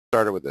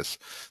started with this.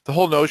 The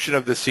whole notion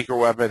of the secret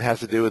weapon has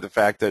to do with the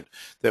fact that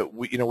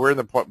we're in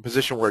the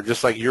position where,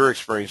 just like you're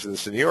experiencing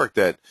this in New York,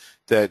 that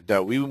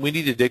we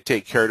need to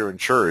dictate care to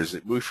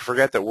insurers. We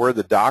forget that we're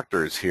the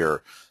doctors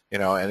here,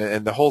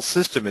 and the whole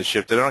system is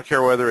shifted. I don't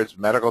care whether it's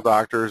medical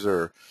doctors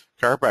or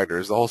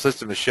chiropractors. The whole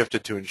system is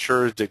shifted to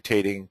insurers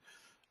dictating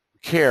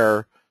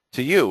care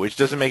to you, which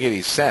doesn't make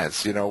any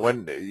sense.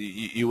 When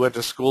you went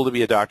to school to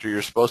be a doctor,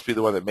 you're supposed to be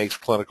the one that makes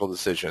clinical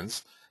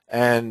decisions.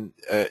 And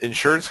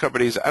insurance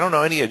companies, I don't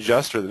know any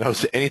adjuster that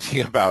knows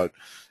anything about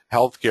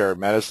healthcare,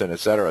 medicine, et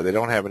cetera. They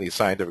don't have any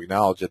scientific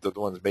knowledge, yet they're the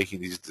ones making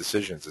these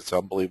decisions. It's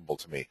unbelievable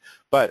to me.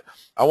 But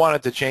I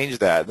wanted to change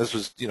that. This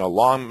was,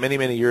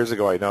 many years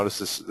ago I noticed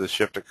this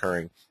shift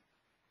occurring.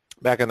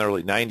 Back in the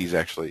early 90s,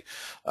 actually.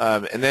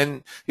 And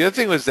then the other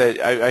thing was that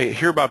I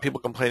hear about people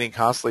complaining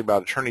constantly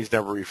about attorneys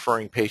never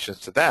referring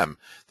patients to them.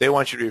 They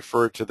want you to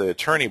refer to the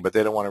attorney, but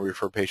they don't want to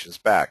refer patients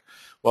back.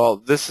 Well,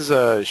 this is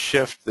a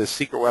shift. The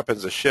secret weapon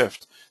is a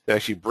shift that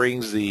actually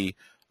brings the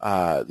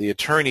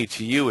attorney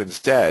to you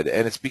instead,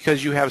 and it's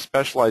because you have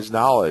specialized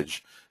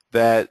knowledge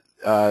that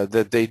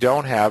they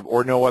don't have,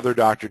 or no other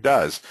doctor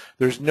does.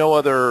 There's no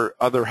other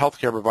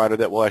healthcare provider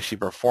that will actually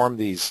perform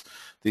these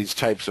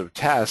types of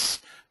tests,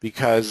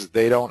 because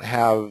they don't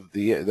have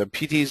the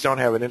PTs don't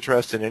have an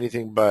interest in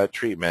anything but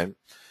treatment,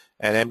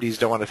 and MDs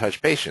don't want to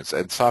touch patients.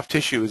 And soft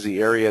tissue is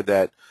the area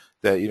that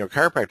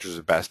chiropractors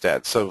are best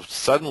at. So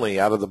suddenly,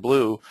 out of the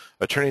blue,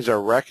 attorneys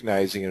are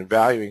recognizing and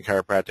valuing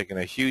chiropractic in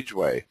a huge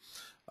way.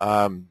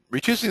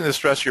 Reducing the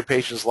stress of your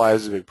patient's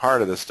lives is a big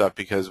part of this stuff,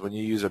 because when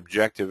you use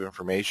objective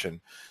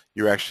information,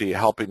 you're actually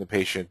helping the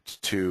patient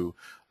to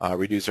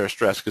reduce their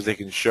stress, because they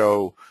can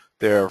show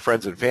their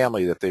friends and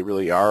family that they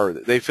really are.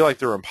 They feel like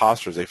they're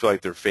imposters. They feel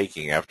like they're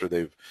faking after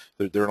they're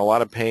in a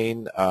lot of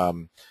pain.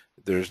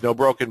 There's no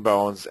broken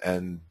bones,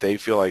 and they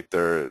feel like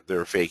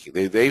they're faking.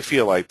 They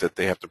feel like that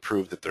they have to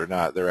prove that they're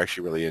not. They're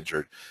actually really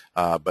injured.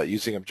 But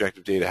using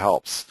objective data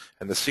helps,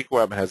 and the secret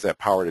weapon has that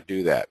power to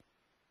do that.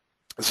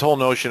 This whole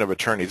notion of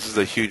attorneys, this is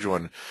a huge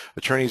one.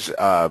 Attorneys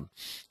have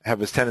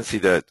this tendency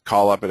to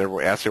call up and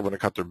ask everyone to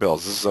cut their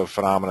bills. This is a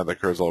phenomenon that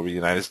occurs all over the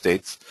United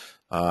States,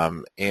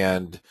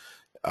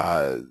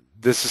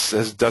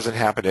 this doesn't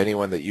happen to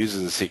anyone that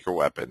uses a secret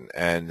weapon,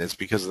 and it's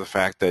because of the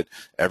fact that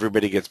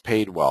everybody gets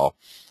paid well.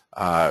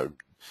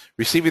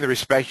 Receiving the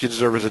respect you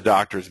deserve as a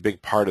doctor is a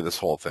big part of this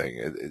whole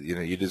thing.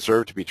 You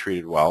deserve to be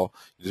treated well,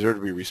 you deserve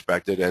to be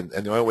respected, and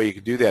the only way you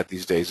can do that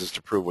these days is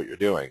to prove what you're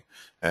doing.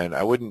 And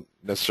I wouldn't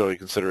necessarily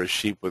consider a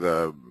sheep with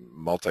a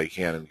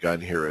multi-cannon gun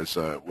here as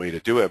a way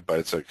to do it, but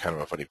it's a kind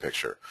of a funny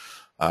picture.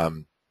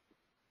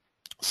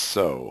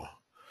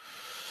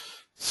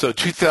 So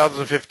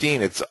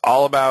 2015, it's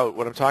all about,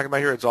 what I'm talking about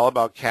here, it's all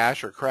about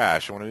cash or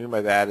crash. And what I mean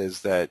by that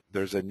is that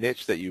there's a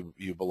niche that you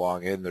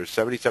belong in. There's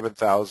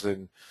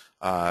 77,000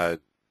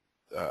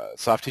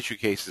 soft tissue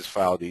cases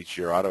filed each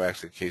year, auto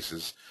accident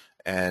cases,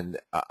 and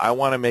I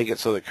want to make it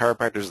so that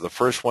chiropractors are the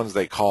first ones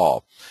they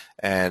call,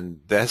 and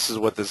this is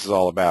what this is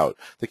all about.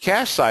 The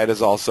cash side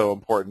is also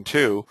important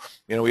too.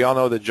 We all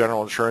know that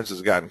general insurance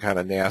has gotten kind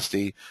of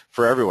nasty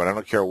for everyone. I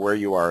don't care where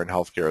you are in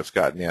healthcare, it's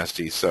gotten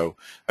nasty. So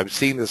I'm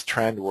seeing this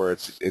trend where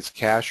it's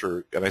cash,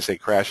 or, and I say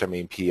crash, I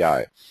mean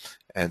PI.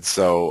 And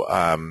so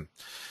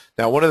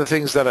now one of the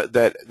things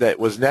that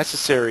was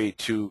necessary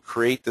to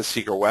create the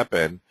secret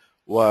weapon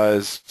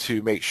was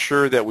to make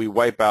sure that we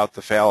wipe out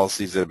the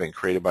fallacies that have been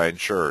created by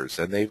insurers.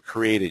 And they've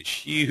created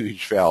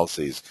huge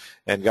fallacies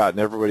and gotten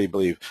everybody to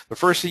believe. The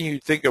first thing you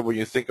think of when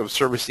you think of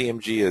service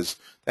EMG is,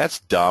 that's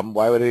dumb.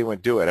 Why would anyone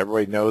do it?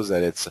 Everybody knows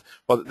that it's,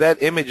 well,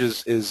 that image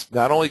is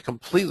not only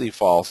completely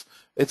false,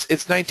 it's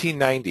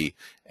 1990.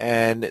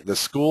 And the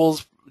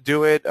schools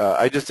do it.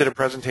 I just did a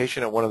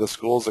presentation at one of the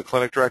schools, the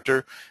clinic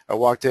director. I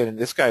walked in, and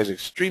this guy is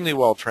extremely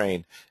well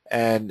trained,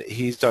 and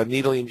he's done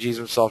needle EMGs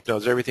himself,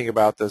 knows everything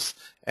about this.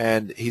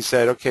 And he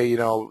said, okay,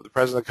 the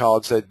president of the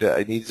college said,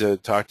 I need to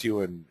talk to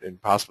you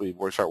and possibly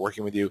start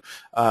working with you.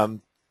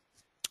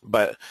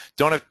 But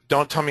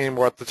don't tell me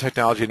anymore about the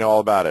technology. I know all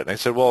about it. And I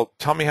said, well,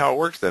 tell me how it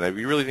works then. If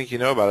you really think you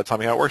know about it, tell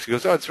me how it works. He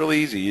goes, oh, it's really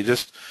easy. You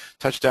just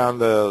touch down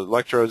the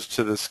electrodes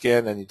to the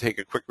skin, and you take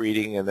a quick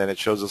reading, and then it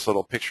shows this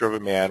little picture of a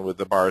man with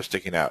the bars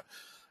sticking out.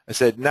 I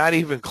said, not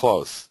even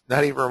close,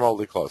 not even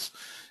remotely close.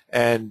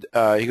 And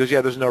he goes,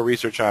 yeah, there's no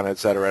research on it, et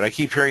cetera. And I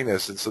keep hearing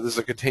this, and so this is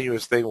a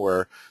continuous thing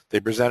where they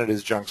present it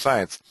as junk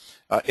science.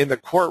 In the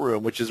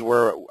courtroom, which is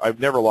where I've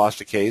never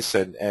lost a case,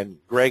 and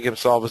Greg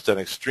himself has done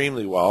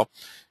extremely well,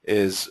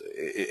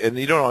 and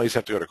you don't always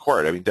have to go to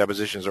court. I mean,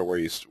 depositions are where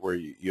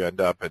you end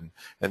up, and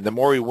the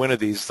more we win of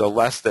these, the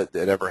less that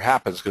it ever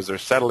happens, because they're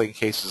settling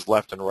cases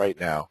left and right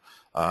now.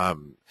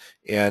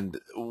 And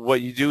what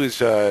you do is,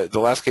 the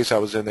last case I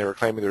was in, they were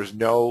claiming there's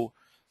no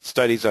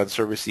studies on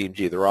service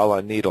EMG. They're all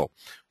on needle.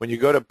 When you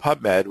go to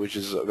PubMed, which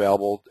is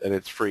available and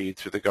it's free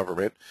through the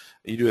government,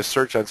 you do a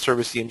search on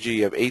service EMG,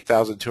 you have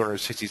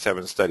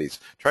 8,267 studies.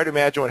 Try to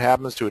imagine what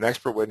happens to an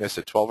expert witness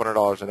at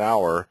 $1,200 an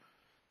hour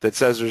that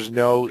says there's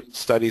no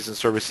studies in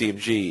service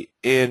EMG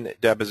in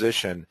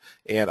deposition,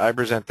 and I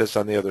present this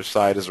on the other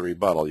side as a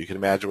rebuttal. You can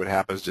imagine what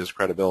happens to his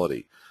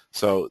credibility.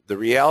 So the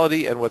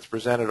reality and what's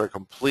presented are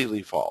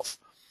completely false.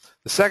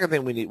 The second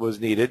thing was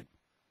needed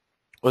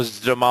was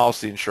to demolish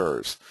the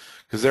insurers,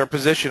 because their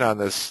position on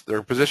this,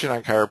 their position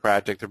on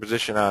chiropractic, their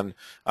position on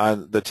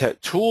the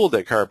tool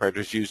that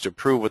chiropractors use to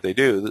prove what they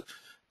do,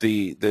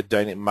 the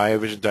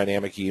MyoVision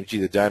Dynamic EMG,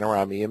 the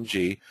DynaROM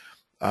EMG,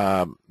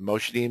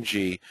 motion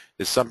EMG,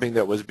 is something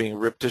that was being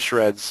ripped to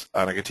shreds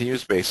on a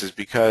continuous basis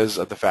because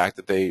of the fact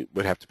that they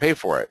would have to pay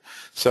for it.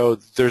 So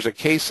there's a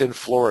case in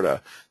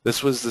Florida.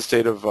 This was the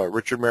state of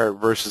Richard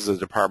Merritt versus the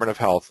Department of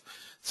Health.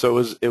 So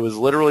it was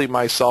literally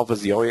myself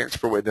as the only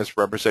expert witness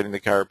representing the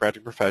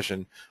chiropractic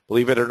profession.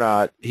 Believe it or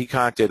not, he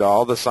contacted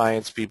all the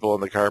science people in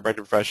the chiropractic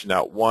profession.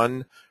 Not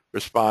one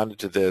responded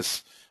to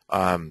this.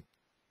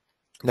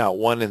 Not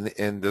one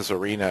in this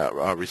arena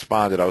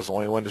responded. I was the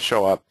only one to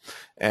show up,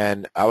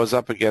 and I was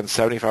up against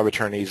 75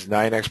 attorneys,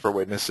 9 expert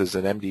witnesses,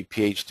 an MD,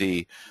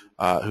 PhD,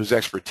 whose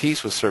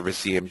expertise was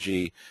service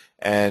EMG,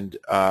 and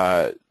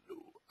I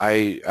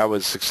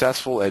was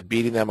successful at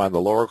beating them on the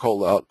lower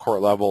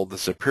court level, the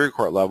Superior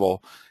Court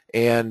level,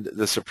 and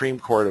the Supreme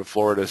Court of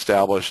Florida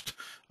established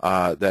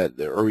that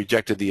or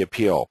rejected the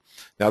appeal.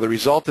 Now, the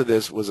result of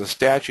this was a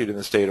statute in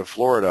the state of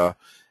Florida,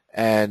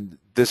 and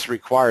this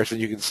requires, and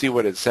you can see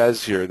what it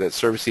says here, that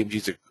service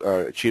EMGs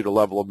achieved a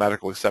level of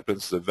medical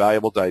acceptance as a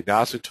valuable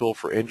diagnostic tool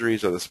for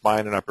injuries of the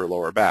spine and upper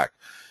lower back.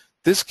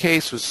 This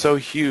case was so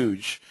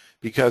huge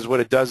because what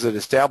it does is it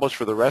established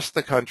for the rest of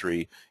the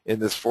country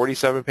in this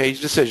 47-page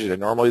decision, and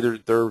normally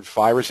there are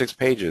 5 or 6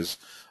 pages,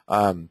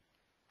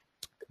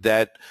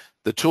 that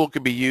the tool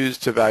could be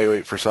used to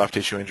evaluate for soft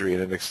tissue injury,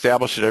 and it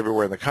established it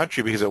everywhere in the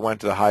country because it went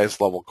to the highest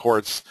level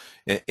courts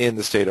in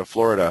the state of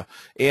Florida.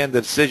 And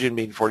the decision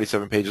being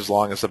 47 pages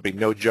long is something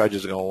no judge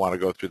is going to want to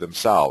go through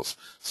themselves.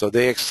 So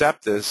they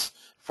accept this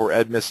for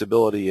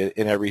admissibility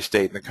in every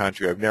state in the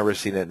country. I've never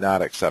seen it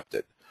not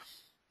accepted.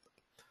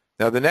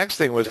 Now, the next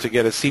thing was to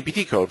get a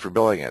CPT code for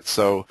billing it.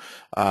 So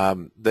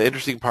the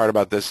interesting part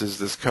about this is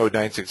this code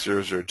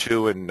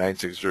 96002 and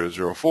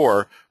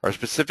 96004 are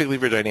specifically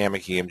for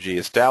dynamic EMG,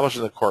 established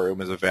in the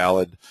courtroom as a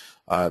valid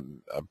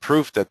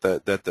proof that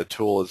the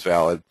tool is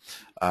valid.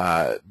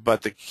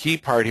 But the key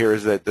part here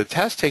is that the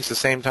test takes the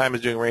same time as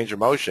doing range of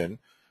motion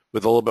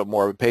with a little bit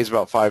more. It pays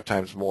about 5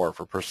 times more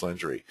for personal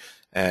injury.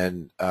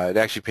 And it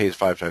actually pays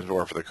 5 times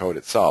more for the code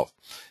itself.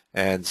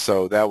 And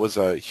so that was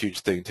a huge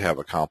thing to have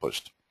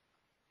accomplished.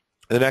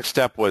 The next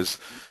step was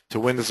to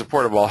win the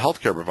support of all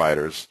healthcare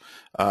providers.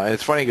 And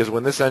it's funny because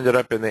when this ended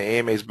up in the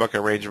AMA's book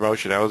on range of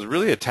motion, I was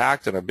really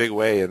attacked in a big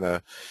way in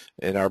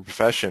our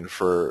profession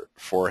for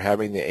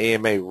having the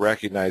AMA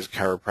recognize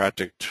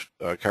chiropractic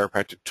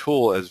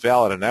tool as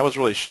valid, and that was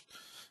really it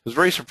was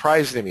very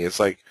surprising to me. It's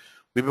like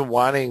we've been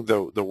wanting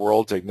the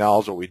world to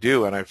acknowledge what we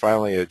do, and I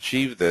finally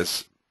achieved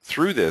this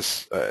through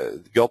this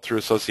guilt through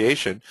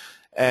association,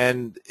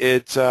 and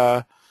it's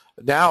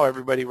now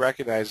everybody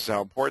recognizes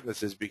how important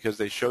this is because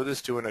they show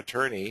this to an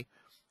attorney,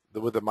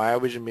 with the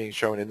MyoVision being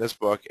shown in this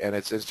book and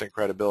its instant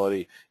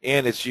credibility,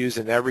 and it's used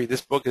in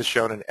this book is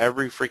shown in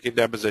every freaking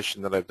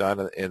deposition that I've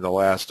done in the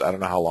last, I don't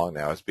know how long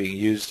now. It's being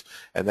used,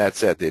 and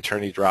that's it. The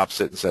attorney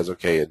drops it and says,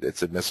 okay,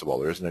 it's admissible.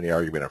 There isn't any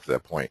argument after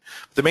that point.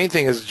 But the main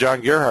thing is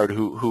John Gerhard,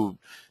 who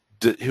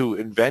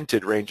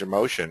invented range of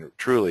motion,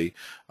 truly,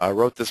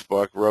 wrote this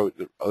book, wrote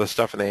the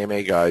stuff in the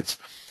AMA guides,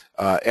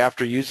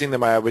 after using the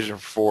MyoVision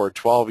for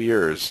 12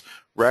 years,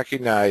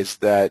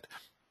 recognized that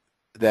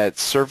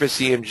surface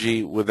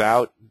EMG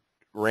without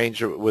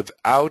range of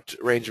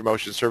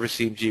motion, surface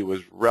EMG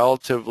was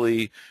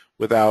relatively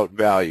without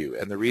value.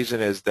 And the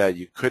reason is that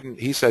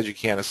he says you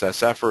can't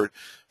assess effort.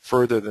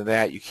 Further than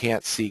that, you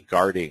can't see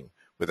guarding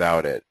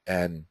without it.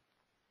 And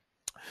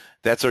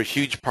that's a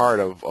huge part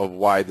of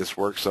why this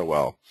works so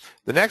well.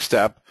 The next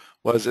step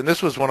was, and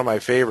this was one of my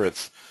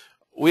favorites,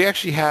 we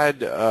actually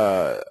had,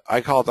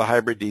 I call it the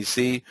hybrid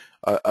DC,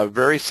 a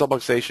very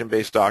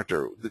subluxation-based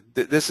doctor.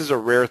 This is a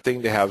rare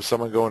thing to have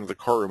someone go into the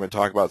courtroom and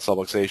talk about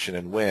subluxation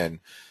and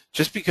win,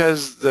 just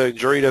because the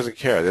jury doesn't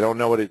care. They don't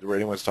know what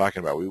anyone's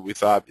talking about. We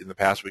thought in the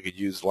past we could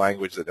use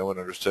language that no one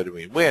understood and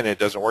we win, and it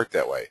doesn't work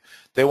that way.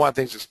 They want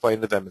things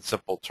explained to them in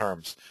simple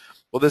terms.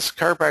 Well, this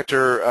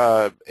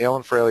chiropractor,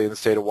 Alan Fraley in the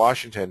state of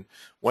Washington,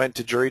 went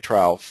to jury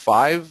trial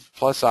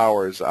 5+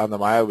 hours on the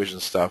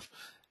MyoVision stuff,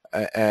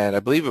 and I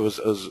believe it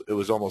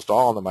was almost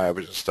all on the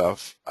MyoVision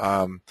stuff.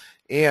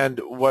 And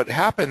what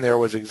happened there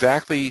was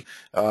exactly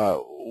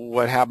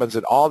what happens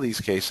in all these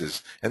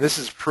cases, and this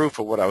is proof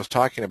of what I was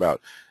talking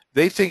about.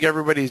 They think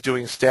everybody's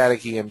doing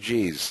static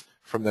EMGs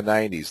from the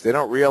 90s. They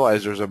don't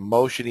realize there's a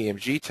motion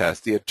EMG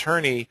test. The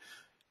attorney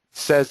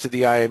says to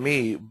the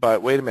IME,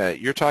 but wait a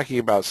minute, you're talking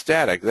about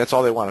static. That's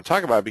all they want to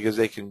talk about because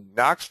they can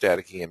knock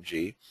static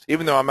EMG,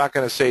 even though I'm not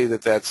going to say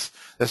that that's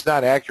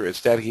not accurate.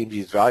 Static EMG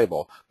is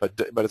valuable, but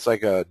it's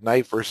like a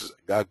knife versus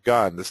a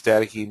gun. The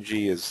static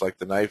EMG is like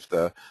the knife,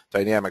 the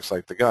dynamics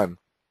like the gun.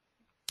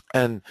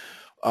 And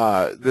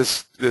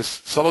this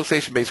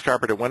subluxation-based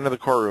chiropractor went into the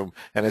courtroom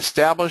and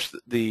established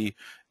the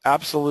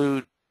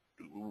absolute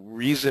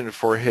reason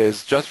for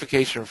his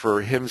justification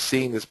for him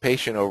seeing this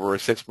patient over a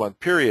 6-month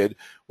period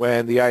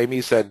when the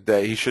IME said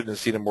that he shouldn't have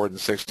seen him more than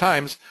 6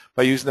 times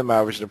by using the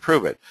malvision to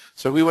prove it.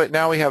 So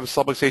now we have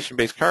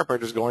subluxation-based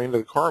chiropractors going into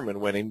the courtroom and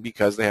winning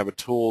because they have a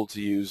tool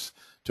to use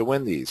to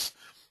win these.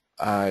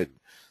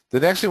 The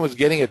next thing was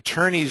getting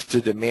attorneys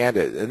to demand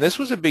it. And this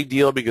was a big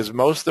deal because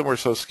most of them were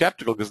so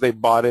skeptical because they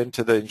bought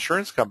into the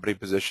insurance company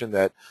position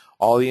that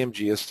all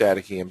EMG is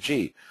static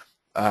EMG.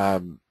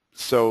 And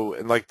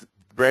like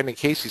Brandon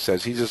Casey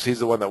says, he's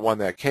the one that won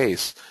that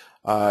case.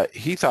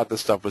 He thought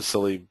this stuff was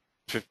silly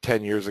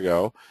 10 years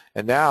ago,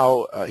 and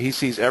now he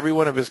sees every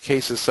one of his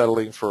cases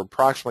settling for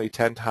approximately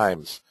 10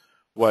 times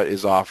what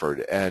is offered,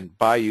 and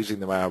by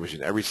using the malvision,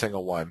 every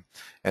single one.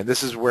 And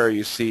this is where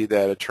you see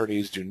that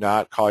attorneys do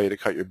not call you to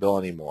cut your bill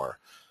anymore.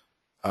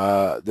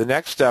 The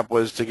next step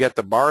was to get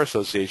the Bar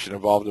Association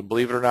involved, and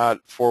believe it or not,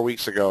 4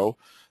 weeks ago,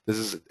 this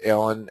is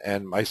Alan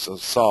and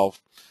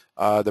myself,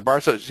 the Bar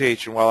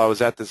Association, while I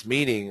was at this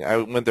meeting, I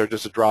went there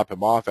just to drop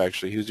him off,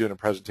 actually. He was doing a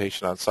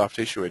presentation on soft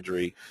tissue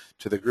injury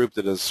to the group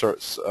that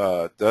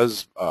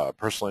does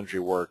personal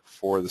injury work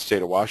for the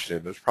state of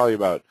Washington. There's probably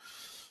about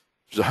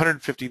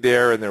 150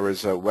 there, and there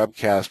was a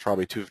webcast,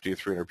 probably 250 or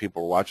 300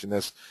 people were watching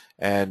this.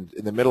 And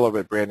in the middle of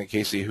it, Brandon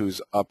Casey,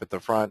 who's up at the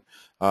front,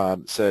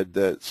 said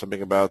that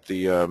something about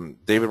the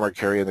David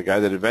Marcarian, the guy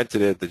that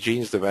invented it, the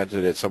genius that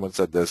invented it. Someone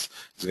said this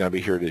is going to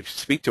be here to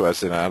speak to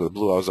us. And out of the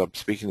blue, I was up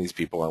speaking to these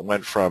people, and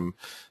went from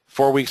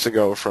 4 weeks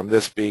ago from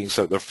this being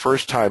the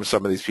first time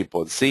some of these people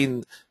had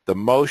seen the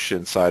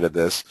motion side of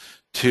this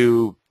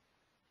to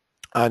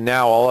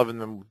now all of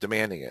them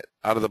demanding it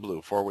out of the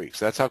blue. 4 weeks.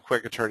 That's how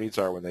quick attorneys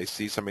are when they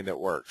see something that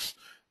works.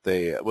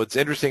 What's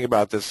interesting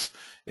about this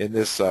in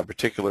this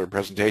particular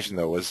presentation,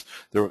 though, was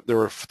there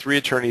were 3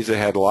 attorneys that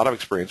had a lot of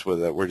experience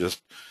with it. We're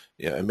just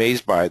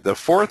amazed by it. The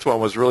 4th one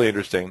was really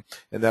interesting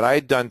in that I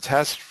had done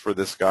tests for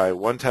this guy,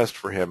 1 test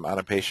for him on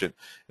a patient,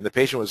 and the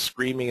patient was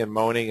screaming and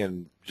moaning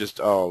and just,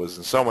 was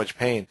in so much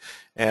pain.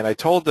 And I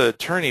told the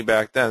attorney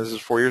back then, this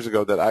is 4 years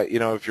ago, that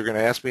if you're going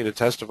to ask me to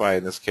testify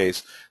in this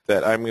case,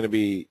 that I'm going to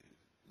be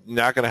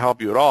not going to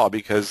help you at all,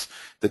 because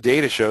the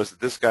data shows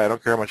that this guy, I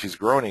don't care how much he's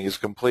groaning, is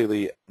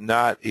completely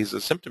not, he's a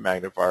symptom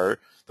magnifier,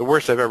 the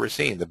worst I've ever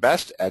seen, the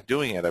best at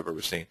doing it I've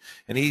ever seen.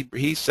 And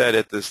he said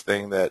at this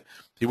thing that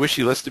he wished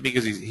he listened to me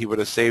because he would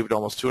have saved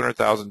almost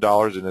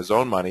 $200,000 in his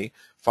own money,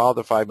 filed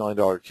a $5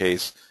 million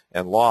case,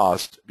 and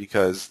lost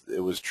because it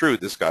was true.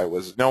 This guy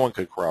no one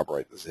could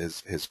corroborate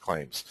his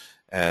claims.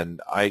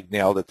 And I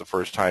nailed it the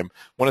first time.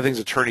 One of the things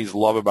attorneys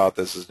love about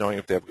this is knowing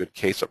if they have a good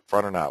case up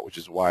front or not, which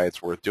is why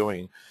it's worth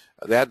doing.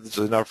 That's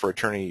enough for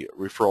attorney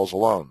referrals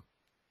alone.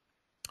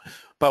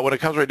 But when it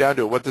comes right down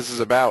to it, what this is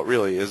about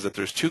really is that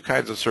there's 2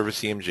 kinds of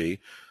service EMG.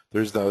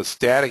 There's the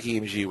static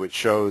EMG, which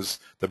shows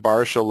the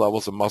bars show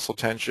levels of muscle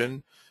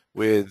tension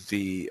with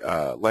the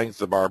length of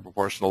the bar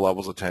proportional to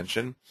levels of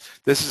tension.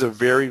 This is a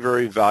very,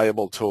 very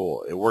valuable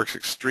tool. It works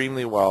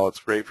extremely well.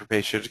 It's great for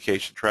patient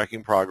education,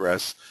 tracking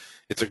progress.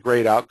 It's a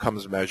great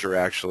outcomes measure,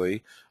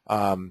 actually.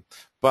 And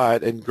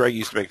Greg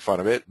used to make fun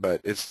of it,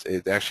 but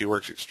it actually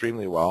works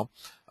extremely well.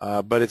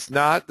 But it's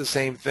not the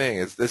same thing.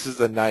 This is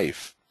the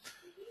knife.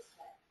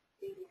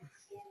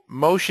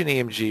 Motion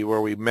EMG,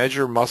 where we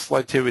measure muscle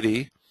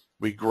activity,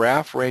 we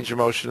graph range of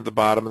motion at the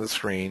bottom of the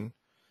screen,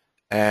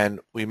 and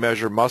we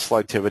measure muscle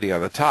activity on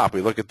the top.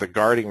 We look at the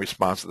guarding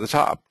response at the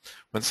top.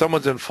 When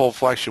someone's in full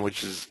flexion,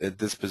 which is at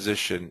this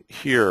position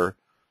here,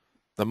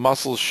 the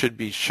muscles should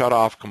be shut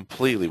off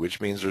completely,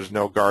 which means there's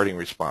no guarding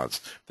response.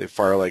 If they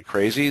fire like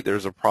crazy,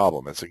 there's a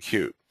problem. It's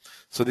acute.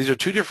 So these are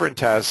 2 different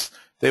tests.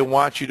 They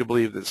want you to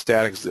believe that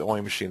static is the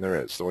only machine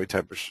there is, the only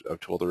type of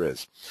tool there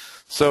is.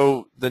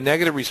 So the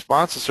negative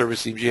response to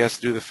service EMG has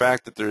to do with the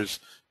fact that there's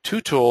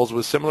 2 tools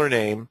with similar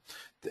name,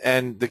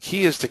 and the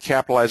key is to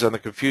capitalize on the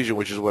confusion,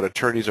 which is what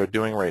attorneys are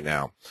doing right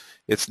now.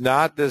 It's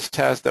not this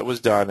test that was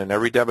done in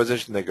every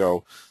deposition they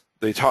want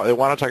to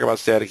talk about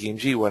static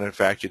EMG when in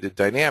fact you did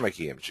dynamic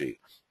EMG,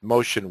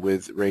 motion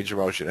with range of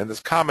motion. And this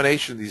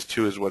combination of these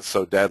 2 is what's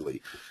so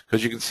deadly,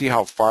 because you can see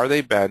how far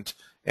they bent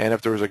and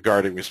if there was a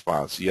guarding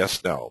response,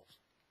 yes, no.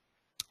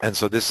 And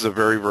so this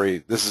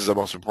is this is the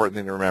most important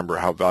thing to remember,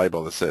 how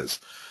valuable this is.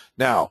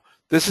 Now,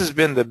 this has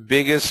been the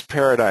biggest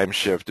paradigm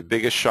shift, the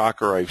biggest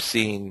shocker I've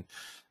seen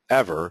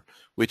ever,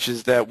 which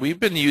is that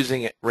we've been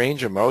using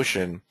range of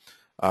motion,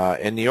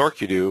 in New York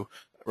you do,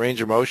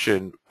 range of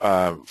motion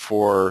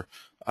for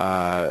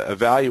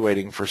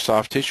evaluating for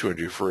soft tissue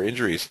injury, for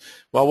injuries.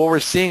 Well, what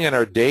we're seeing in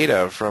our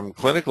data from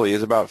clinically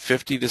is about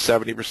 50 to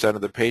 70%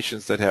 of the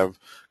patients that have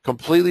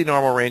completely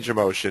normal range of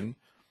motion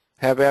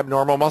have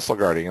abnormal muscle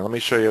guarding. And let me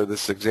show you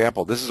this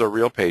example. This is a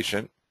real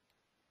patient.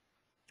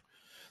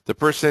 The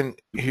person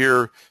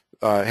here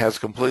has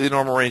completely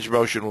normal range of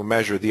motion. We'll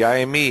measure. The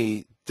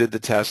IME did the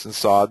test and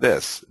saw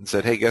this and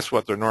said, hey, guess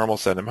what? They're normal.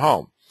 Send them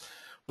home.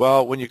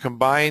 Well, when you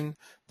combine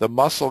the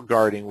muscle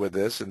guarding with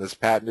this and this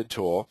patented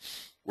tool,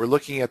 we're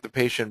looking at the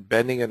patient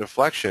bending into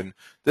flexion.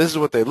 This is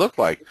what they look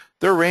like.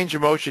 Their range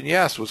of motion,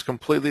 yes, was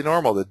completely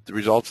normal. The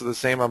results are the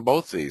same on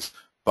both these,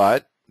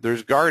 but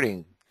there's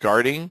guarding.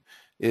 Guarding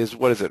is,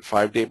 what is it,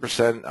 5 to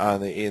 8%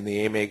 on in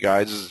the AMA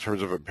guides in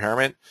terms of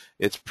impairment.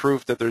 It's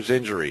proof that there's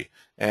injury,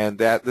 and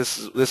that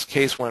this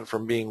case went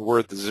from being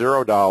worth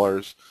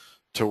 $0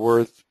 to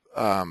worth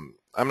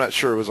I'm not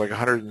sure, it was like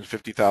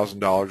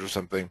 $150,000 or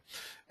something.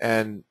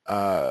 And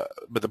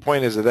but the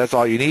point is that that's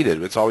all you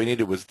needed. It's all we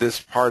needed was this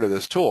part of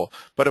this tool.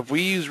 But if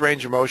we use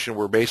range of motion,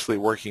 we're basically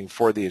working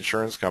for the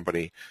insurance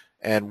company,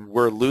 and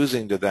we're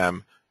losing to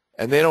them.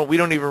 And we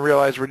don't even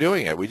realize we're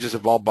doing it. We just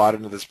have all bought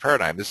into this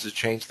paradigm. This has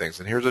changed things.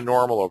 And here's a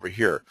normal over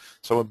here.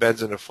 Someone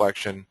bends into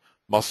flexion,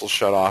 muscles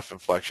shut off in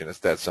flexion. It's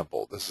that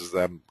simple. This is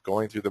them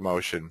going through the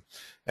motion.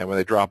 And when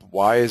they drop,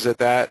 why is it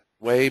that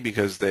way?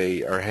 Because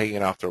they are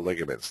hanging off their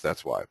ligaments.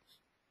 That's why.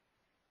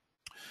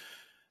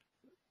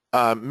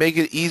 Make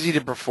it easy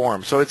to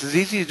perform. So it's as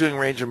easy as doing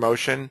range of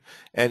motion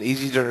and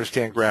easy to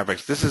understand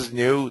graphics. This is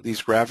new.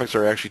 These graphics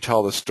are actually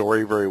tell the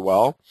story very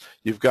well.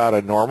 You've got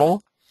a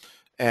normal,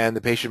 and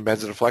the patient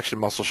bends into flexion,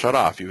 muscle shut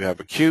off. You have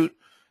acute,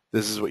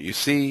 this is what you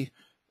see,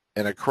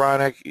 and a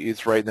chronic,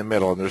 it's right in the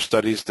middle. And there's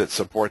studies that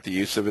support the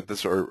use of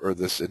it, or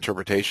this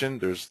interpretation.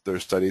 There's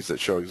studies that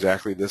show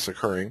exactly this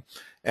occurring,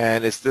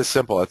 and it's this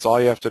simple. That's all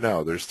you have to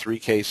know. There's 3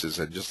 cases,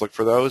 and just look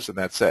for those, and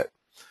that's it.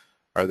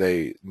 Are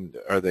they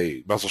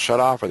muscle shut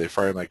off? Are they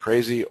firing like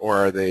crazy, or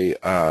are they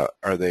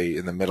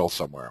in the middle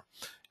somewhere?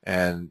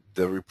 And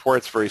the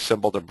report's very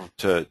simple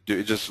to do.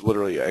 It just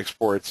literally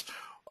exports,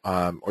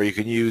 or you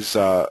can use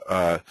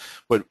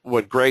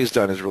what Greg's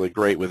done is really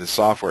great with his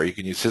software. You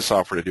can use his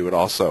software to do it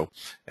also,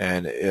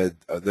 and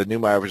the new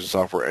MyVision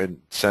software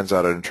sends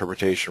out an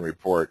interpretation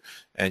report,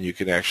 and you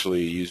can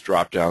actually use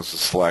drop downs to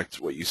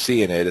select what you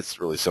see in it. It's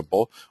really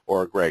simple.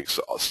 Or Greg's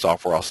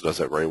software also does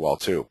that very well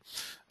too.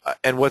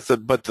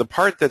 But the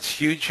part that's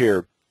huge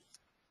here,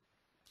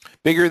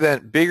 bigger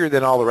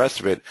than all the rest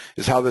of it,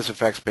 is how this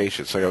affects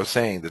patients. Like I was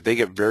saying, that they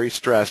get very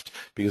stressed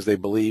because they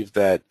believe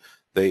that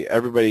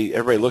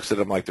everybody looks at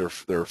them like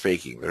they're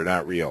faking, they're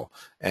not real.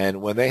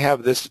 And when they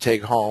have this to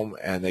take home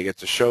and they get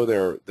to show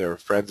their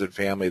friends and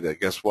family that,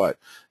 guess what,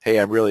 hey,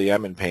 I really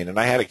am in pain. And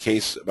I had a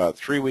case about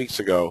 3 weeks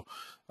ago,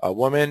 a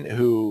woman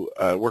who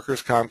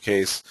workers' comp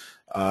case.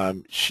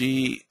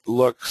 She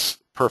looks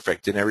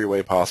perfect in every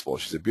way possible.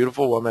 She's a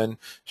beautiful woman.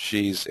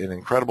 She's in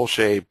incredible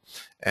shape,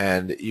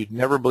 and you'd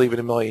never believe in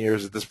a million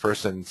years that this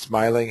person,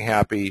 smiling,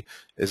 happy,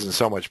 is in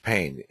so much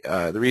pain.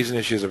 The reason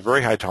is she has a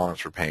very high tolerance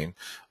for pain,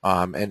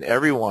 and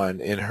everyone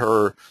in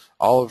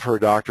all of her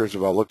doctors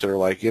have all looked at her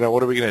like,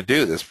 what are we going to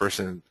do? This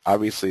person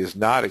obviously is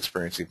not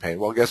experiencing pain.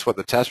 Well, guess what?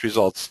 The test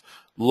results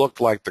looked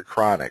like the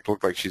chronic,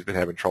 looked like she's been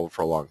having trouble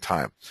for a long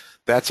time.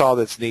 That's all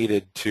that's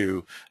needed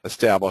to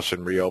establish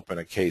and reopen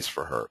a case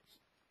for her.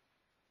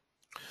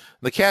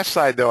 The cash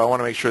side, though, I want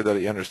to make sure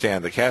that you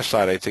understand. The cash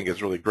side, I think,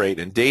 is really great,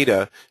 and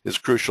data is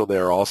crucial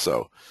there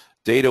also.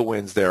 Data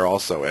wins there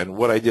also, and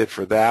what I did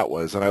for that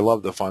was, and I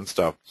love the fun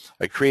stuff,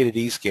 I created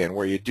eScan,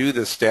 where you do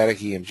this static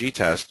EMG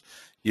test.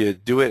 You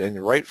do it,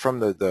 and right from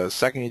the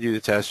second you do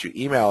the test, you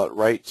email it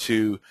right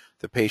to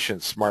the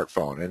patient's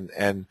smartphone.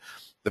 And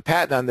the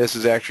patent on this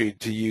is actually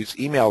to use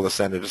email to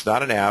send it. It's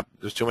not an app.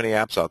 There's too many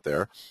apps out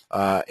there,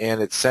 and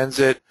it sends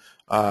it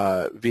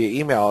via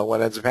email. And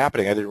what ends up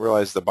happening, I didn't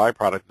realize the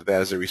byproduct of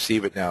that is I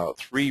receive it now,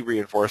 3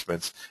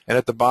 reinforcements. And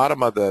at the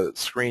bottom of the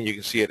screen, you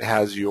can see it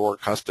has your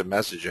custom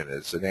message in it.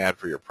 It's an ad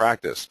for your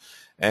practice.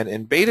 And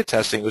in beta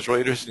testing, it was really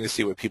interesting to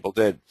see what people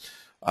did.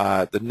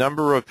 The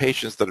number of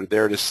patients that are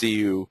there to see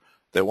you,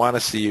 that want to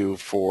see you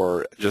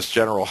for just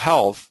general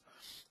health,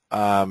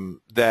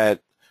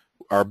 that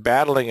are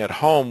battling at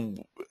home,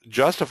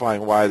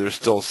 justifying why they're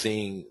still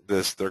seeing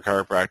their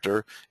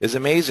chiropractor, is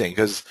amazing.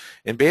 Because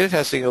in beta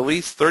testing, at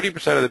least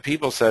 30% of the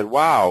people said,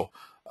 wow,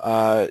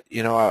 my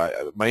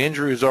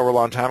injury was over a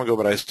long time ago,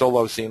 but I still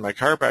love seeing my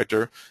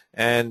chiropractor,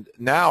 and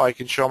now I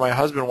can show my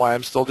husband why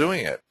I'm still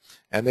doing it.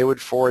 And they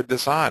would forward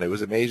this on. It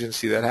was amazing to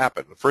see that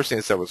happen. The first thing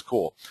they said was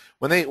cool.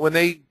 When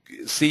they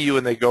see you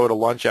and they go to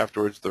lunch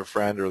afterwards with their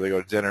friend, or they go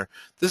to dinner,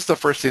 this is the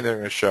first thing they're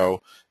going to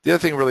show. The other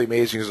thing really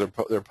amazing is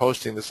they're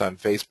posting this on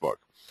Facebook.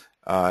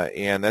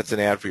 And that's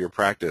an ad for your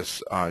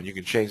practice. You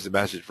can change the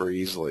message very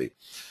easily.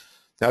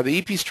 Now, the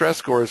EP stress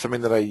score is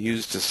something that I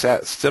use to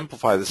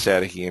simplify the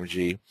static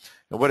EMG.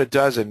 And what it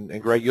does,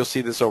 and Greg, you'll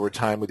see this over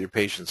time with your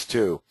patients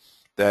too,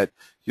 that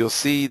you'll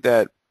see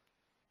that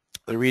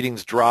the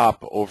readings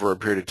drop over a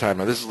period of time.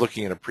 Now, this is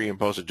looking at a pre and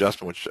post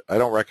adjustment, which I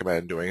don't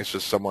recommend doing. It's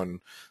just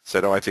someone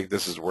said, oh, I think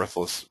this is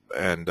worthless,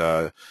 and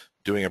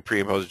doing a pre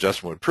and post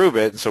adjustment would prove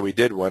it. And so we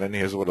did one, and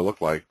here's what it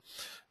looked like.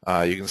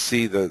 You can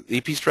see the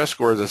EP stress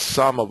score is a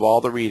sum of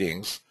all the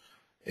readings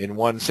in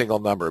one single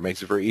number. It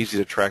makes it very easy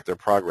to track their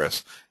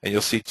progress. And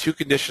you'll see 2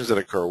 conditions that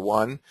occur.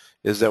 One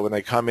is that when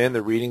they come in,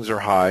 the readings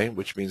are high,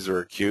 which means they're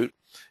acute,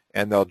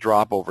 and they'll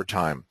drop over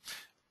time.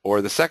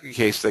 Or the second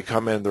case, they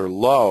come in, they're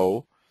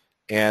low,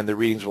 and the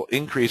readings will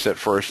increase at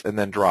first and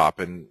then drop.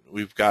 And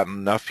we've gotten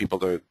enough people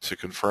to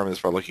confirm this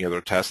by looking at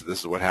their tests that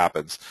this is what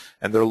happens.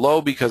 And they're low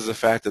because of the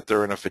fact that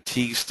they're in a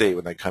fatigue state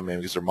when they come in,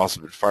 because their muscles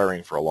have been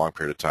firing for a long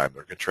period of time.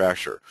 They're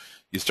contracture.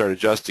 You start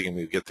adjusting and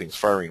you get things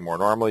firing more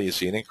normally. You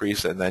see an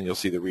increase, and then you'll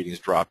see the readings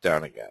drop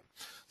down again.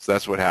 So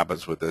that's what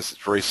happens with this.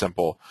 It's very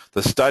simple.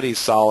 The study's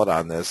solid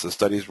on this. The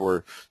studies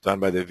were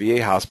done by the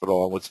VA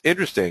hospital, and what's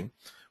interesting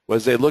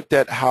was they looked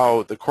at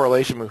how the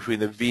correlation between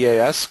the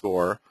VAS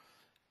score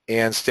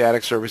and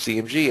static surface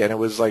EMG, and it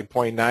was like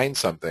 0.9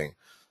 something.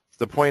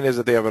 The point is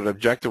that they have an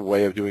objective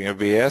way of doing a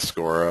VAS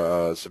score,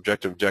 a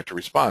subjective objective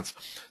response.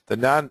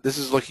 This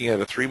is looking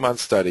at a 3-month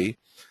study.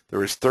 There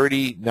was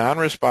 30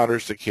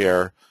 non-responders to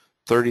care,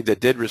 30 that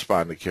did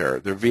respond to care.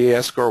 Their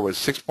VAS score was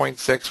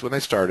 6.6 when they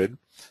started,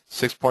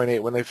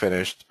 6.8 when they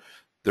finished.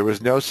 There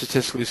was no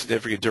statistically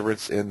significant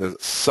difference in the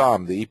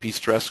sum, the EP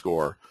stress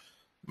score,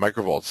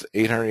 microvolts,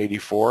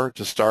 884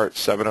 to start,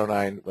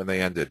 709 when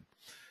they ended.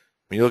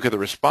 When you look at the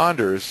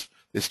responders,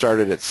 they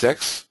started at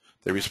 6.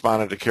 They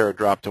responded to care, it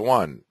dropped to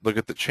 1. Look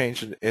at the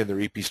change in their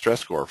EP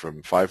stress score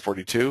from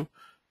 542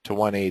 to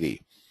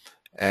 180.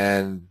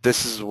 And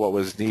this is what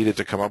was needed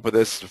to come up with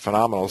this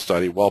phenomenal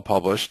study, well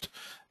published.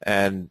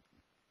 And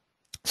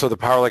so the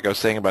power, like I was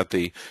saying about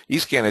the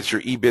eScan, it's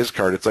your eBiz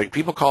card. It's like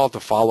people call it the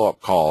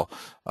follow-up call.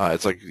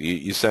 It's like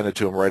you send it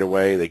to them right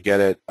away, they get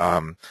it,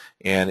 and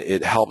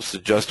it helps to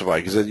justify,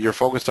 because you're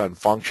focused on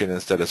function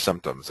instead of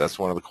symptoms. That's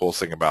one of the coolest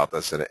things about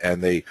this.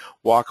 And they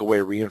walk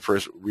away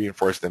reinforce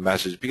the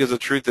message, because the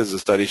truth is the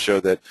studies show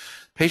that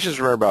patients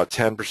remember about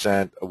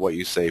 10% of what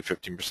you say,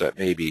 15%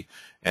 maybe,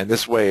 and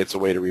this way it's a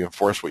way to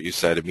reinforce what you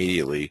said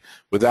immediately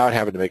without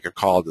having to make a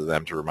call to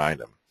them to remind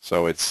them.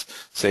 So it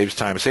saves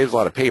time. It saves a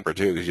lot of paper,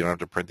 too, because you don't have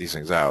to print these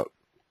things out.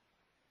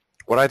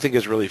 What I think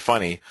is really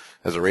funny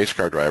as a race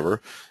car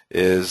driver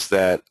is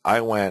that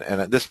I went,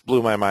 and this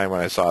blew my mind when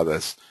I saw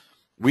this.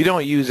 We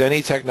don't use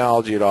any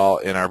technology at all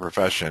in our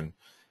profession,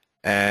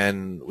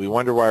 and we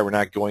wonder why we're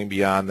not going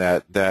beyond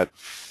that,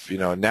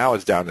 now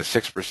it's down to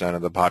 6%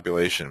 of the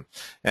population.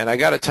 And I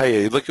got to tell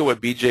you, look at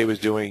what BJ was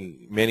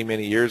doing many,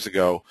 many years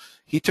ago.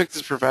 He took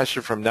this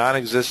profession from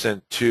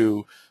non-existent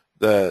to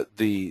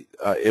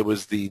it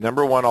was the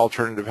number one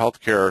alternative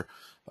healthcare.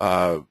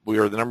 We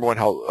were the number one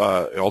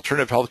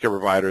alternative healthcare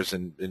providers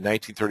in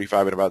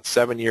 1935. In about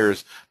 7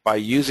 years, by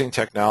using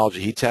technology,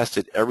 he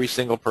tested every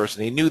single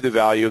person. He knew the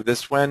value of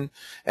this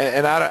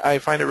I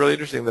find it really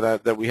interesting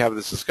that we have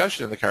this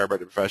discussion in the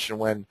chiropractic profession.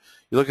 When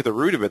you look at the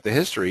root of it, the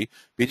history,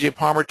 B.J.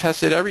 Palmer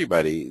tested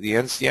everybody. The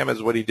NCM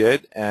is what he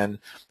did, and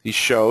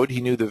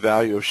he knew the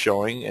value of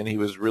showing, and he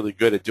was really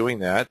good at doing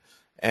that.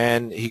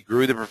 And he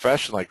grew the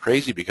profession like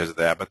crazy because of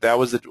that. But that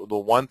was the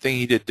one thing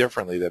he did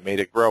differently that made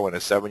it grow in a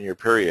 7-year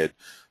period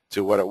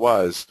to what it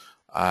was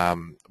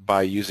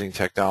by using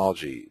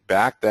technology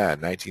back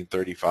then,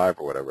 1935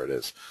 or whatever it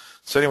is.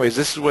 So anyways,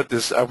 this is what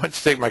I went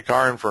to take my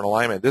car in for an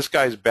alignment. This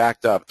guy's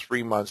backed up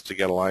 3 months to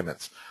get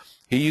alignments.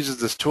 He uses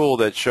this tool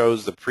that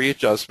shows the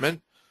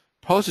pre-adjustment,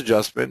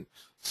 post-adjustment,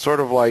 sort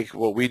of like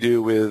what we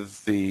do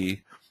with the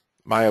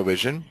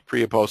MyoVision,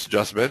 pre- and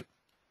post-adjustment.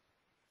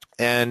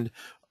 And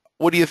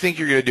what do you think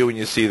you're going to do when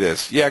you see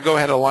this? Yeah, go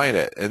ahead and align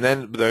it. And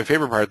then the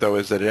favorite part, though,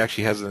 is that it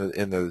actually has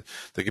in the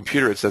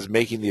computer, it says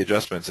making the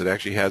adjustments. It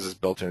actually has this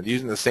built in. It's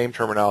using the same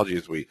terminology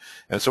as we.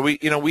 And so we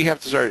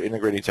have to start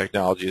integrating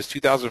technology. It's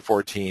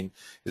 2014.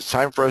 It's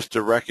time for us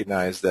to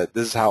recognize that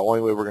this is how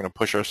only way we're going to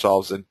push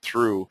ourselves and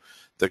through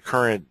the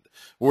current.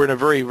 We're in a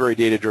very, very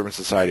data-driven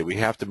society. We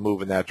have to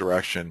move in that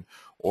direction,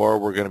 or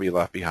we're going to be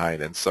left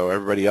behind. And so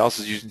everybody else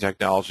is using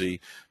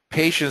technology.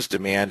 Patients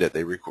demand it.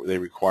 They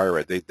require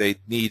it. They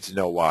need to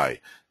know why.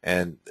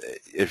 And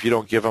if you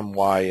don't give them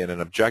why in an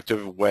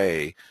objective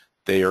way,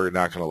 they are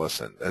not going to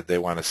listen. They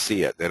want to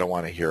see it. They don't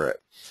want to hear it.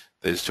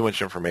 There's too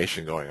much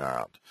information going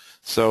around.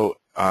 So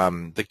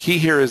the key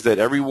here is that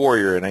every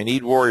warrior, and I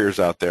need warriors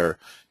out there,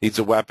 needs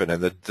a weapon.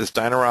 And this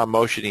DynaROM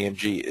Motion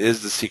EMG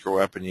is the secret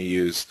weapon you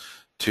use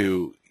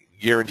to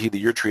guarantee that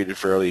you're treated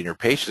fairly and your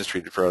patient is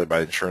treated fairly by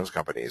the insurance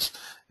companies.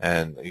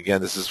 And again,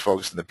 this is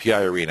focused in the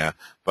PI arena,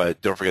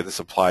 but don't forget this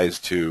applies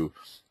to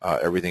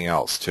everything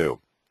else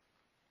too.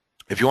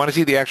 If you want to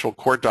see the actual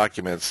court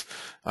documents,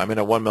 I'm in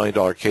a $1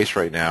 million case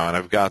right now, and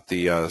I've got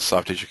the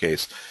soft tissue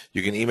case.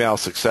 You can email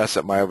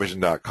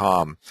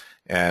success@myovision.com,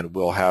 and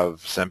we'll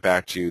have sent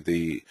back to you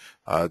the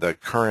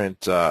current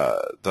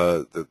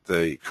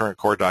the current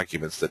court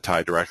documents that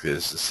tie directly to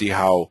this to see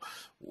how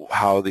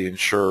the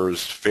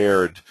insurers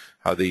fared,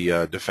 how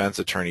the defense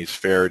attorneys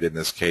fared in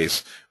this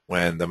case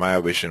when the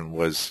MyoVision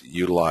was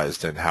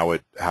utilized, and how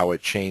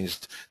it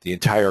changed the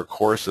entire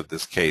course of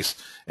this case.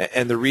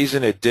 And the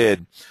reason it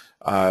did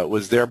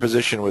was their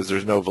position was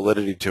there's no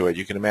validity to it.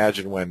 You can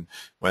imagine when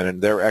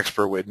their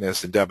expert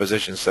witness in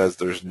deposition says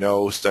there's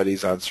no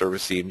studies on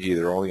surface EMG,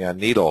 they're only on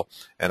needle,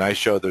 and I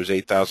show there's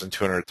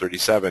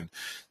 8,237.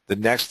 The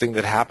next thing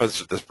that happens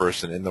to this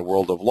person in the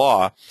world of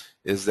law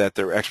is that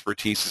their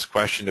expertise is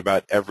questioned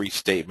about every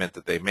statement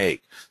that they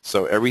make.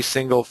 So every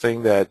single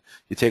thing that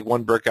you take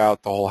one brick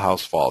out, the whole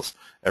house falls.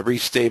 Every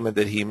statement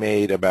that he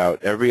made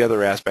about every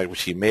other aspect,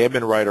 which he may have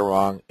been right or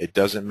wrong, it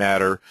doesn't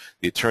matter.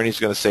 The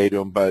attorney's going to say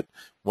to him, but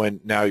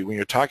when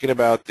you're talking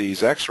about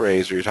these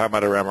x-rays or you're talking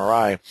about an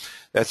MRI,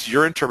 that's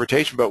your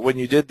interpretation. But when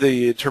you did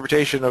the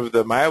interpretation of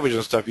the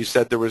MyoVision stuff, you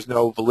said there was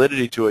no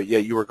validity to it,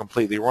 yet you were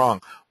completely wrong.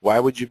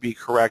 Why would you be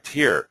correct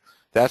here?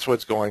 That's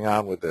what's going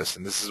on with this,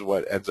 and this is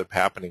what ends up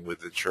happening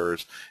with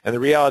insurers. And the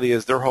reality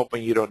is they're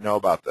hoping you don't know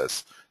about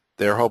this.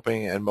 They're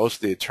hoping, and most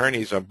of the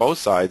attorneys on both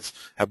sides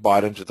have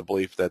bought into the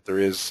belief that there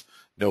is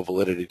no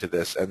validity to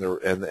this, and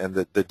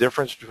the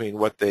difference between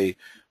what they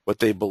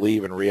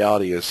believe in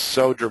reality is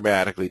so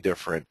dramatically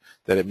different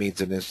that it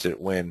means an instant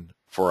win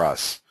for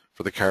us,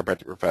 for the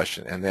chiropractic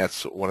profession, and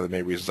that's one of the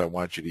main reasons I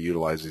want you to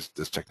utilize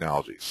this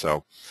technology.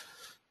 So,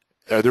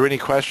 are there any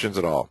questions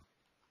at all?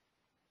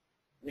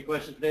 Any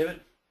questions,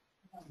 David?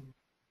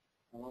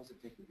 How long does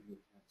it take to do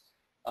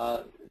a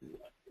test?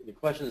 The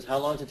question is, how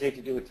long does it take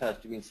to do a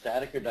test? Do you mean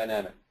static or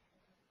dynamic?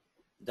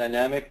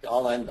 Dynamic,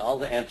 I'll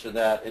answer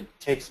that. It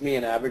takes me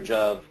an average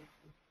of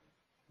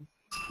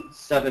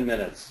 7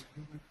 minutes.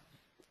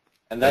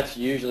 And that's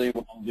usually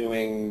when I'm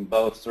doing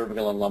both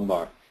cervical and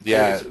lumbar.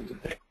 Yeah. So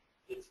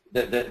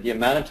the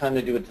amount of time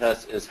to do a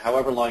test is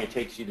however long it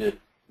takes you to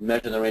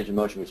measure the range of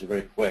motion, which is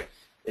very quick.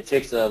 It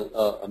takes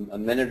a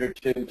minute or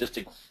two just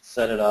to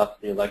set it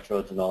up, the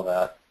electrodes and all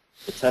that.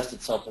 The test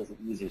itself is the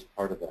easiest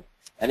part of it.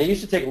 And it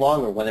used to take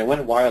longer. When they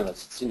went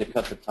wireless, it seemed to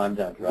cut the time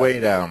down. Way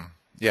down.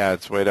 Yeah,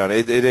 it's way down.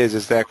 It is.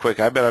 It's that quick.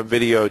 I've been on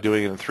video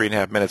doing it in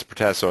 3.5 minutes per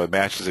test, so it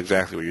matches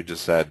exactly what you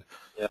just said.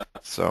 Yeah.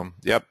 So,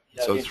 yep.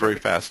 Yeah, so it's very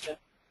fast.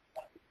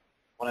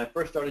 When I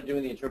first started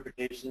doing the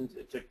interpretations,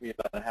 it took me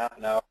about a half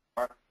an hour.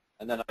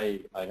 And then I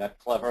got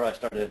clever. I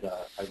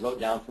wrote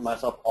down for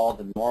myself all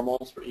the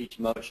normals for each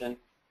motion.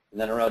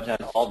 And then I wrote down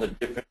all the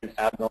different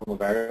abnormal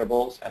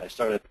variables. And I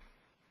started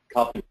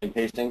copying and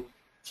pasting.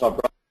 So I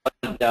brought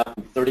it down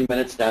from 30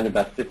 minutes down to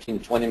about 15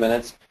 to 20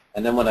 minutes.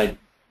 And then when I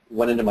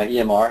went into my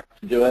EMR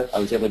to do it, I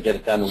was able to get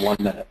it down to 1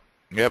 minute.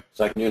 Yep.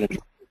 So I can do it in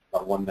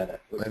about 1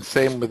 minute. And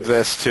same with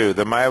this too.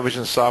 The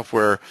MyoVision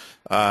software,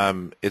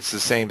 it's the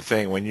same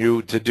thing. When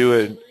you do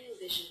an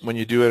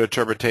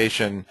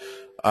interpretation,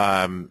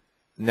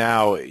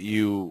 now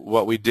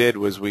what we did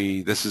was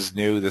this is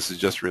new. This is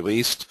just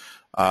released.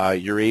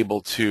 You're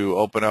able to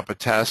open up a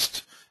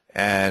test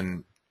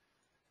and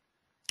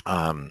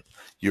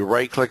you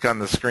right-click on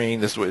the screen.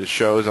 This is what it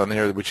shows on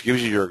there, which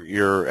gives you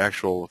your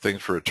actual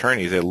things for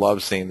attorneys. They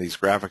love seeing these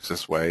graphics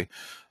this way.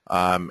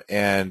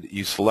 And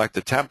you select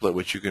a template,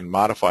 which you can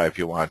modify if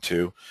you want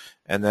to.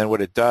 And then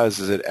what it does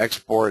is it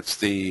exports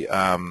the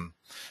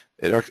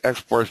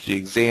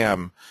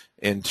exam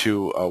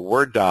into a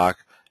Word doc,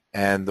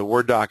 and the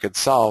Word doc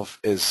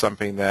itself is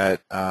something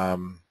that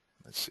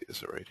let's see,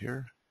 is it right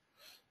here?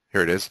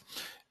 Here it is.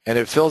 And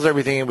it fills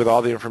everything in with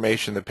all the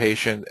information, the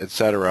patient,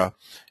 etc.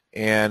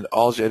 And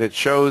it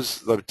shows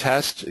the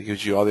test. It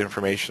gives you all the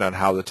information on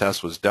how the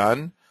test was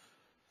done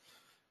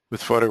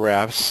with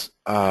photographs.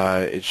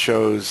 It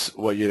shows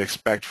what you'd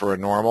expect for a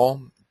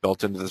normal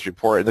built into this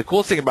report. And the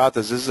cool thing about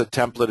this is a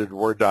templated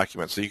Word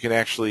document, so you can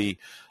actually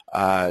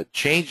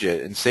change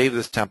it and save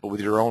this template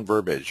with your own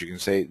verbiage. You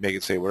can make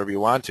it say whatever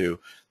you want to.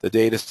 The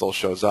data still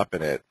shows up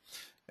in it.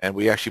 And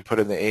we actually put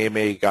in the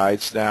AMA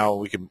guides now.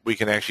 We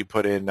can actually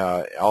put in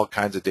all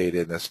kinds of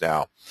data in this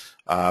now.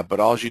 But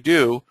all you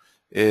do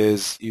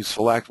is you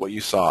select what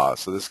you saw.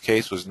 So this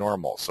case was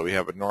normal. So we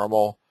have a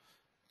normal,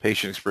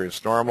 patient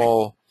experience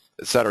normal,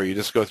 etc. You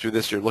just go through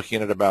this. You're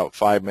looking at about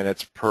 5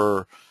 minutes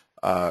per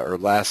or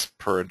less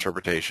per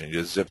interpretation.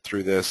 You just zip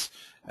through this,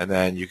 and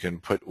then you can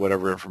put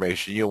whatever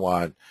information you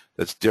want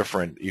that's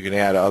different. You can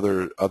add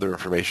other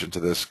information to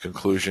this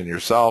conclusion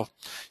yourself.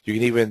 You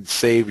can even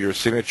save your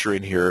signature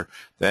in here.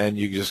 Then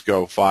you just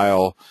go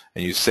File,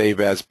 and you save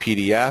as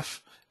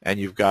PDF, and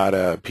you've got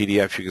a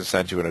PDF you can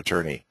send to an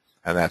attorney,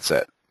 and that's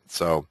it.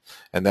 So,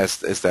 and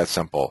it's that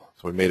simple.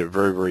 So we made it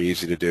very, very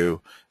easy to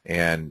do,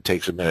 and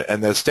takes a minute.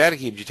 And the static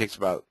EMG takes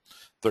about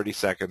 30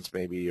 seconds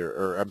maybe,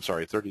 or I'm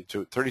sorry, 30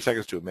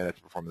 seconds to a minute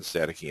to perform the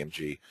static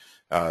EMG.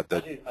 I do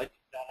static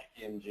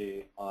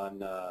EMG on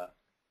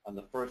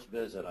the first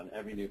visit on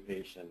every new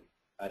patient.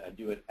 I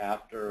do it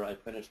after I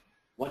finish.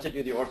 Once I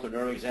do the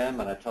ortho-neuro exam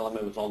and I tell them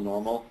it was all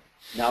normal,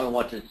 now I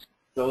want to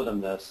show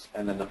them this,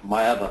 and then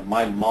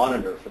my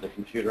monitor for the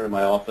computer in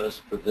my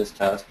office for this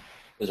test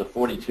is a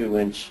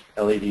 42-inch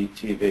LED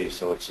TV,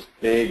 so it's just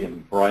big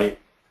and bright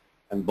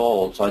and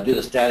bold. So I do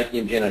the static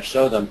EMG and I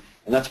show them,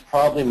 and that's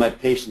probably my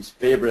patient's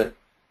favorite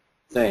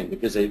thing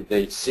because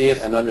they see it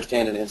and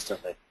understand it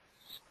instantly.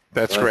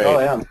 That's so great. Oh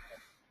yeah,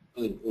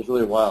 it was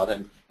really wild.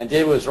 And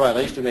David was right.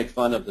 I used to make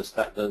fun of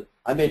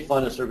I made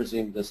fun of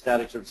servicing the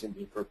static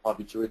servicing for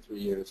probably 2 or 3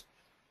 years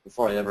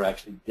before I ever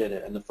actually did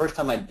it. And the first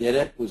time I did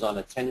it was on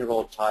a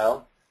 10-year-old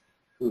child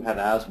who had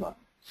asthma.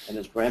 And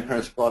his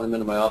grandparents brought him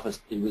into my office.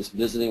 He was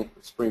visiting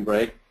for spring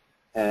break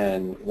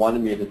and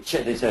wanted me to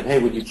check. They said, hey,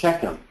 would you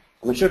check him?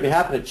 I'm sure I'd be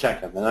happy to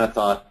check him. And I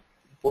thought,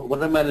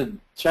 what am I to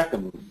check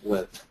him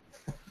with?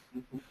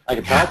 I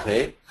could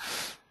palpate.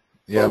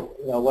 Yeah.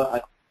 Well, what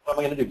am I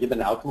going to do? Give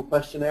an outcome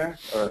questionnaire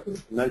or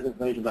measure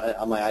information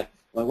on my eye?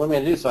 What am I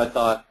going to do? So I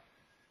thought,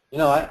 I'm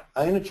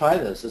going to try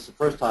this. This is the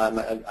first time.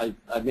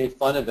 I made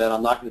fun of it.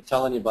 I'm not going to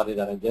tell anybody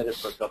that I did it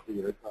for a couple of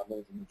years. I'm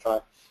going to try.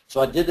 So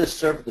I did this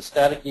the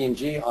static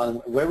EMG on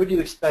where would you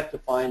expect to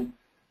find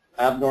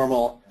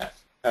abnormal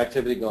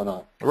activity going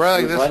on?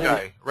 Right like this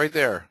guy, right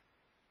there.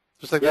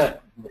 Just like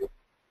that.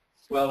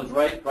 Well, it was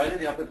right in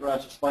the upper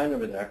thoracic spine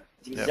over there.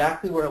 It's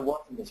exactly where it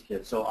was in this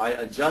kid. So I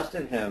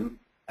adjusted him,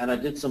 and I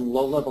did some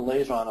low-level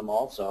laser on him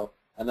also,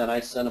 and then I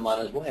sent him on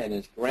his way. And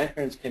his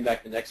grandparents came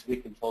back the next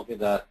week and told me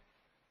that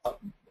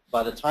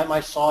by the time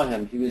I saw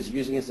him, he was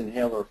using his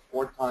inhaler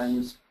 4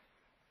 times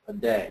a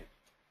day.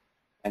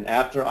 And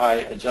after I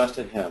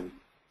adjusted him,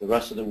 the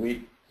rest of the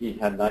week, he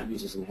had not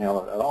used his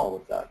inhaler at all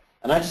with that.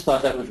 And I just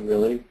thought that was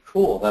really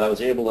cool, that I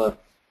was able to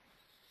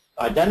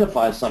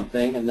identify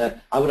something, and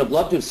that I would have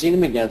loved to have seen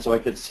him again so I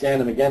could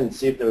scan him again and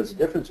see if there was a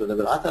difference with him,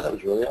 but I thought that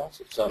was really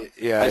awesome. So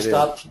yeah, I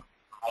stopped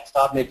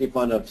making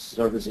fun of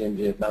surface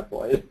EMG at that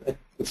point.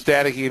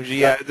 Static EMG,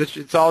 yeah,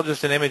 it's all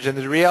just an image. And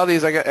the reality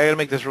is, I got to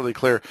make this really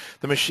clear.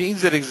 The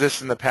machines that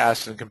exist in the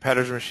past and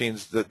competitors'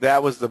 machines,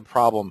 that was the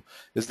problem,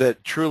 is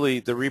that truly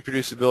the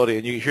reproducibility,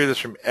 and you hear this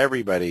from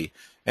everybody,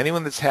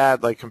 anyone that's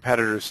had like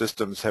competitor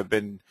systems have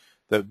been,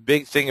 the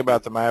big thing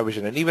about the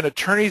MyoVision, and even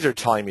attorneys are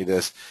telling me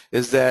this,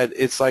 is that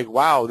it's like,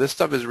 wow, this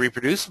stuff is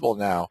reproducible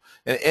now.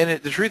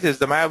 And the truth is,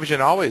 the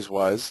MyoVision always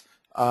was,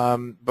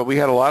 but we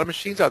had a lot of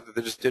machines out there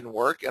that just didn't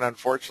work, and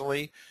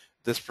unfortunately,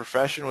 this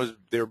profession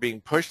they were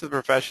being pushed to the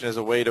profession as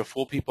a way to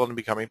fool people into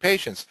becoming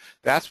patients.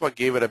 That's what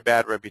gave it a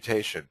bad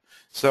reputation.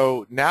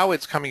 So now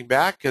it's coming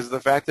back because of the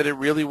fact that it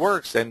really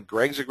works, and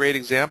Greg's a great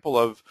example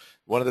of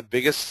one of the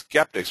biggest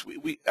skeptics.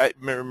 I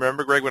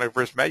remember, Greg, when I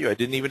first met you, I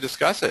didn't even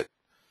discuss it,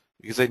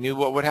 because I knew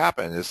what would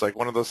happen. It's like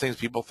one of those things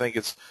people think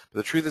it's, but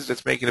the truth is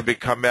it's making a big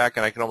comeback,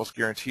 and I can almost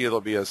guarantee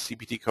there'll be a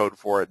CPT code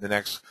for it in the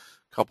next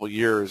couple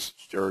years,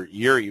 or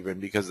year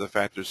even, because of the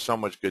fact there's so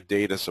much good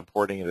data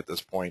supporting it at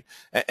this point.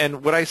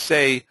 And what I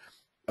say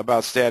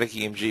about static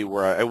EMG,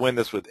 where I win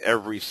this with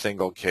every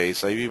single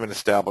case, I've even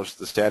established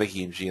the static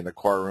EMG in the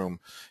courtroom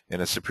in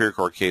a Superior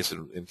Court case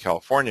in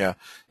California,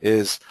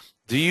 is,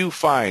 do you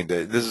find,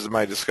 this is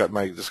my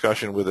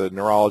discussion with a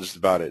neurologist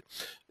about it,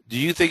 do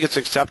you think it's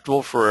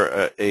acceptable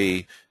for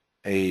a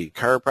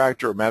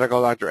chiropractor or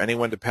medical doctor,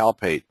 anyone to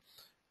palpate?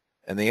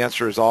 And the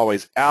answer is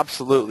always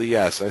absolutely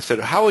yes. I said,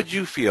 how would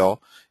you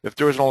feel if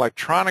there was an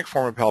electronic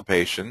form of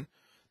palpation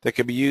that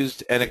could be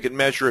used and it could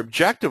measure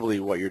objectively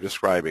what you're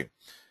describing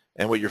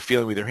and what you're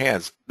feeling with your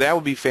hands? That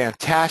would be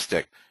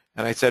fantastic.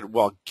 And I said,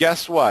 well,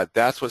 guess what?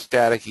 That's what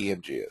static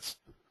EMG is.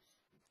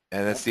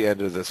 And that's the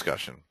end of the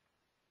discussion.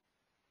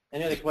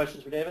 Any other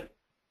questions for David?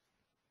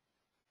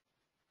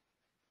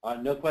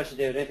 No questions,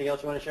 David. Anything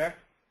else you want to share?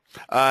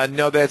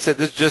 No, that's it.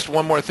 There's just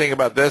one more thing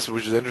about this,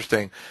 which is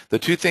interesting. The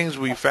two things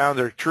we found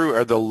are true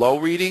are the low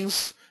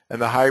readings and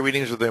the high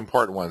readings are the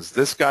important ones.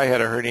 This guy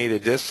had a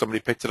herniated disc. Somebody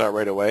picked it out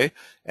right away.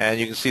 And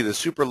you can see the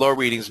super low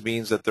readings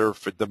means that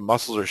the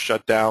muscles are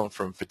shut down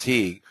from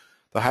fatigue.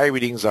 The high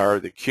readings are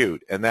the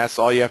acute. And that's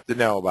all you have to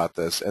know about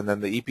this. And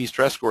then the EP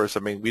stress scores, I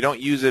mean, we don't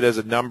use it as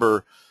a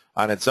number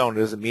on its own.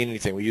 It doesn't mean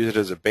anything. We use it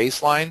as a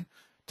baseline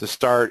to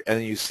start, and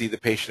then you see the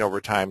patient over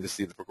time to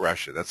see the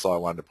progression. That's all I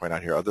wanted to point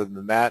out here. Other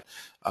than that,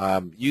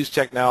 use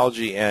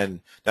technology,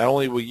 and not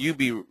only will you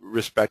be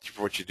respected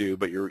for what you do,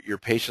 but your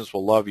patients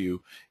will love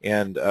you.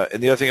 And the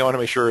other thing I want to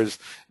make sure is,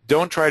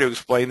 don't try to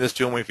explain this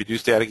to them if you do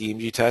static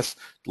EMG tests.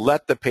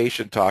 Let the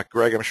patient talk.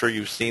 Greg, I'm sure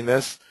you've seen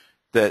this,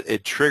 that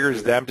it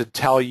triggers them to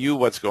tell you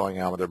what's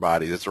going on with their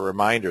bodies. It's a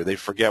reminder. They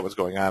forget what's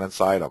going on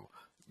inside them.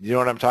 You know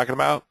what I'm talking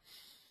about?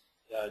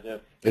 Yeah, I do.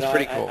 It's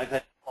pretty cool.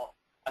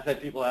 I've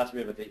had people ask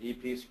me about the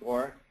EP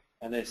score,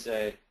 and they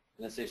say,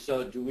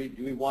 so do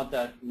we want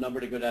that number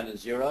to go down to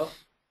 0?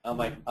 I'm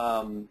like,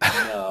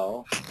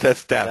 no.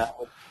 That's death.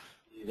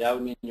 That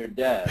would mean you're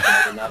dead.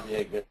 That would not be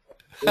a good.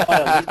 You want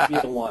to at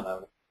least be a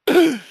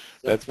 1.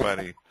 That's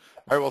funny.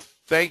 All right. Well,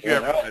 thank you,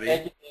 everybody. All right,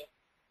 thank you.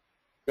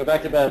 Go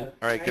back to bed.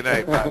 All right. Good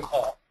night.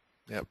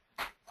 Yep.